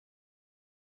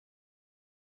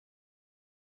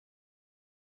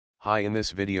Hi, in this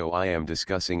video I am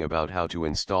discussing about how to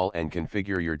install and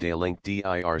configure your Dlink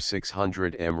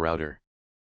Dir600m router.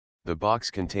 The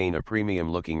box contain a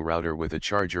premium looking router with a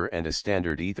charger and a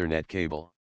standard Ethernet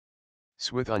cable.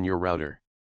 Switch on your router.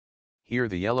 Here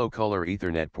the yellow color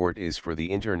Ethernet port is for the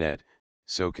internet,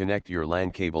 so connect your LAN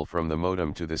cable from the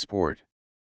modem to this port.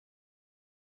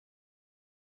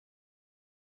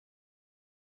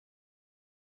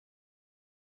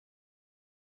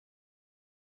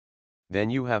 Then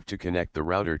you have to connect the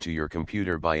router to your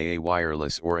computer by a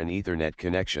wireless or an Ethernet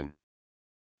connection.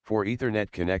 For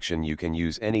Ethernet connection you can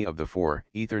use any of the 4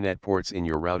 Ethernet ports in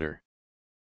your router.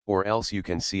 Or else you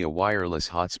can see a wireless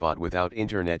hotspot without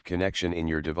internet connection in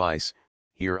your device.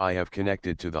 Here I have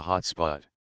connected to the hotspot.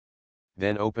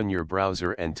 Then open your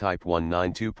browser and type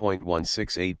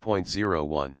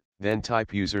 192.168.01, then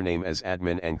type username as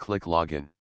admin and click login.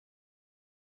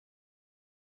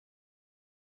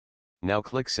 Now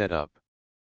click setup.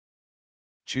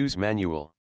 Choose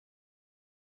manual.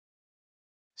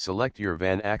 Select your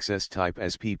WAN access type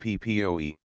as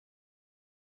PPPoE.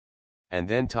 And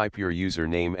then type your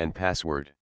username and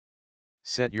password.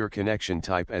 Set your connection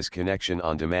type as connection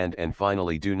on demand and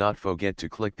finally do not forget to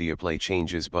click the Apply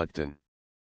Changes button.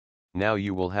 Now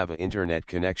you will have an internet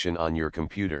connection on your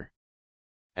computer.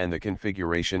 And the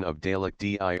configuration of Dlink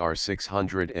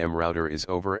Dir600m router is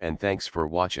over, and thanks for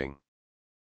watching.